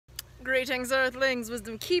Greetings, Earthlings,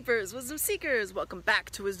 wisdom keepers, wisdom seekers. Welcome back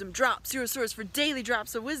to Wisdom Drops, your source for daily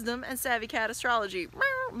drops of wisdom and savvy cat astrology.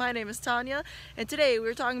 My name is Tanya, and today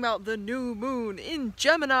we're talking about the new moon in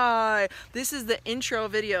Gemini. This is the intro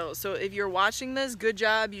video, so if you're watching this, good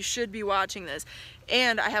job, you should be watching this.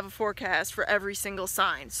 And I have a forecast for every single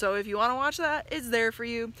sign, so if you want to watch that, it's there for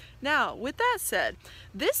you. Now, with that said,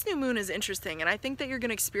 this new moon is interesting, and I think that you're going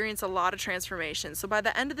to experience a lot of transformation. So by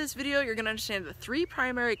the end of this video, you're going to understand the three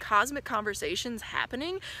primary cosmic conversations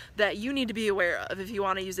happening that you need to be aware of if you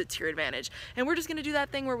want to use it to your advantage. And we're just going to do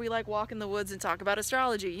that thing where we like walk in the woods and talk about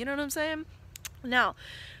astrology, you know what I'm saying? Now,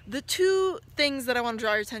 the two things that I want to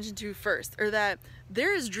draw your attention to first are that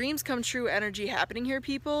there is dreams come true energy happening here,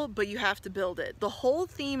 people, but you have to build it. The whole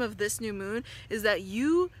theme of this new moon is that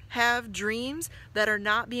you have dreams that are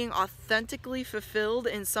not being authentically fulfilled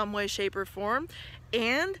in some way, shape, or form,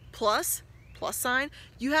 and plus sign,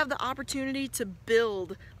 you have the opportunity to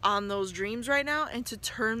build on those dreams right now and to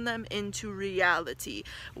turn them into reality.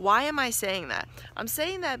 Why am I saying that? I'm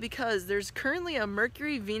saying that because there's currently a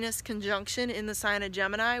Mercury-Venus conjunction in the sign of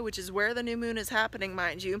Gemini, which is where the new moon is happening,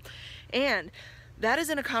 mind you, and that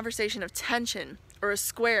is in a conversation of tension or a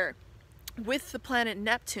square with the planet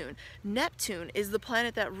Neptune. Neptune is the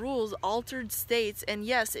planet that rules altered states, and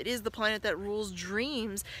yes, it is the planet that rules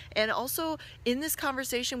dreams. And also in this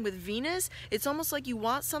conversation with Venus, it's almost like you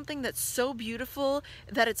want something that's so beautiful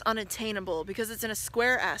that it's unattainable because it's in a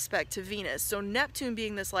square aspect to Venus. So Neptune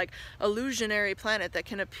being this like illusionary planet that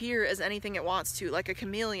can appear as anything it wants to, like a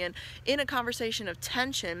chameleon, in a conversation of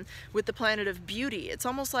tension with the planet of beauty. It's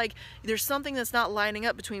almost like there's something that's not lining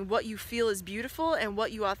up between what you feel is beautiful and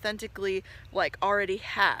what you authentically like already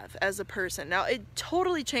have as a person. Now it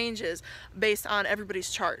totally changes based on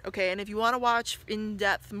everybody's chart, okay? And if you want to watch in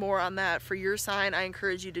depth more on that for your sign, I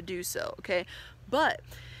encourage you to do so, okay? But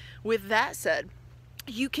with that said,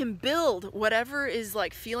 you can build whatever is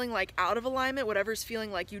like feeling like out of alignment, whatever's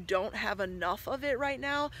feeling like you don't have enough of it right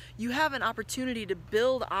now. You have an opportunity to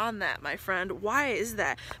build on that, my friend. Why is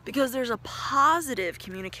that? Because there's a positive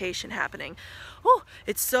communication happening. Oh,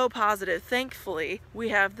 it's so positive. Thankfully, we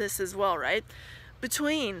have this as well, right?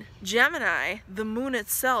 Between Gemini, the moon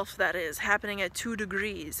itself, that is, happening at 2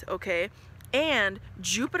 degrees, okay? And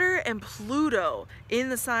Jupiter and Pluto in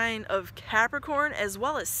the sign of Capricorn, as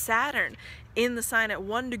well as Saturn in the sign at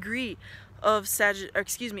 1 degree of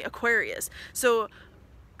Aquarius. So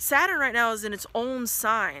Saturn right now is in its own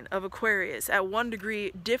sign of Aquarius at 1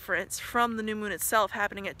 degree difference from the new moon itself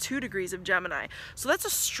happening at 2 degrees of Gemini. So that's a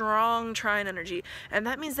strong trine energy, and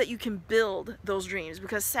that means that you can build those dreams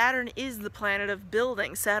because Saturn is the planet of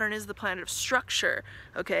building. Saturn is the planet of structure,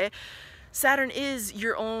 okay? Saturn is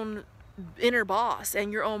your own inner boss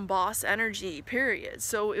and your own boss energy, period.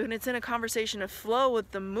 So when it's in a conversation of flow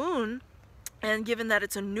with the moon, and given that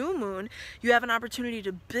it's a new moon, you have an opportunity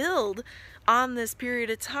to build on this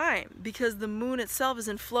period of time because the moon itself is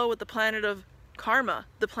in flow with the planet of karma,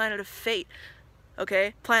 the planet of fate.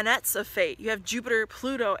 Okay, planets of fate. You have Jupiter,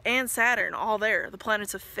 Pluto, and Saturn all there, the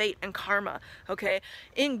planets of fate and karma, okay,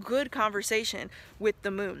 in good conversation with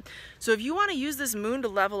the moon. So if you want to use this moon to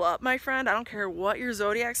level up, my friend, I don't care what your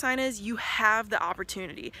zodiac sign is, you have the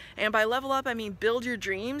opportunity. And by level up, I mean build your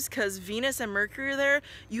dreams, because Venus and Mercury are there.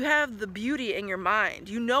 You have the beauty in your mind.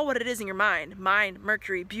 You know what it is in your mind. Mind,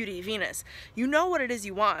 Mercury, beauty, Venus. You know what it is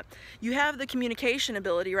you want. You have the communication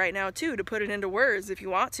ability right now, too, to put it into words if you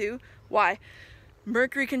want to. Why?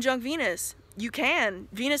 Mercury conjunct Venus. You can.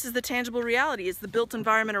 Venus is the tangible reality. It's the built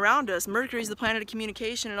environment around us. Mercury is the planet of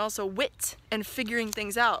communication and also wit and figuring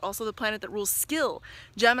things out. Also the planet that rules skill.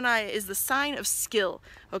 Gemini is the sign of skill,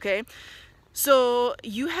 okay? So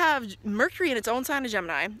you have Mercury in its own sign of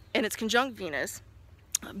Gemini, and it's conjunct Venus,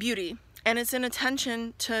 beauty, and it's in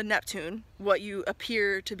attention to Neptune, what you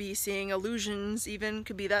appear to be seeing, illusions even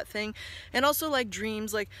could be that thing, and also like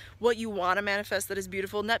dreams, like what you want to manifest that is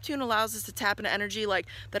beautiful. Neptune allows us to tap into energy like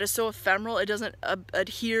that is so ephemeral, it doesn't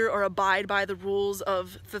adhere or abide by the rules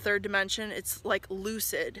of the third dimension. It's like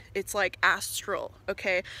lucid, it's like astral,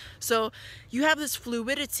 okay? So you have this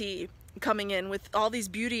fluidity coming in with all these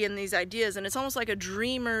beauty and these ideas, and it's almost like a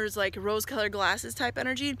dreamer's like rose-colored glasses type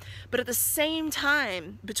energy, but at the same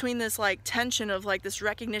time between this like tension of like this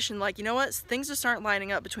recognition, like, you know what, things just aren't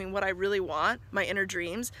lining up between what I really want, my inner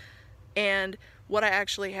dreams, and what I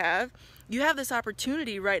actually have. You have this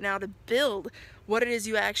opportunity right now to build what it is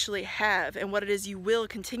you actually have and what it is you will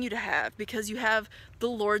continue to have, because you have the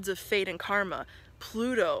lords of fate and karma,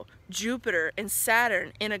 Pluto, Jupiter, and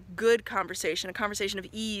Saturn in a good conversation, a conversation of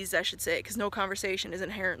ease, I should say, because no conversation is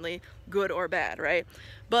inherently good or bad, right?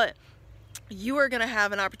 But you are going to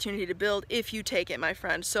have an opportunity to build if you take it, my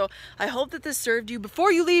friend. So I hope that this served you.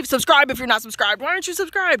 Before you leave, subscribe if you're not subscribed. Why aren't you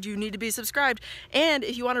subscribed? You need to be subscribed. And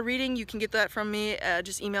if you want a reading, you can get that from me.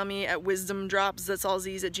 Just email me at wisdomdrops, that's all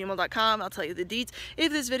Z's, @gmail.com. I'll tell you the deets.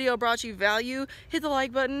 If this video brought you value, hit the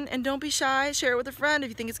like button and don't be shy. Share it with a friend if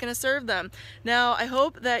you think it's going to serve them. Now, I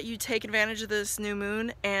hope that you take advantage of this new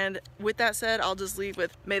moon. And with that said, I'll just leave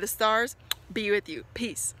with may the stars be with you.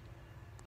 Peace.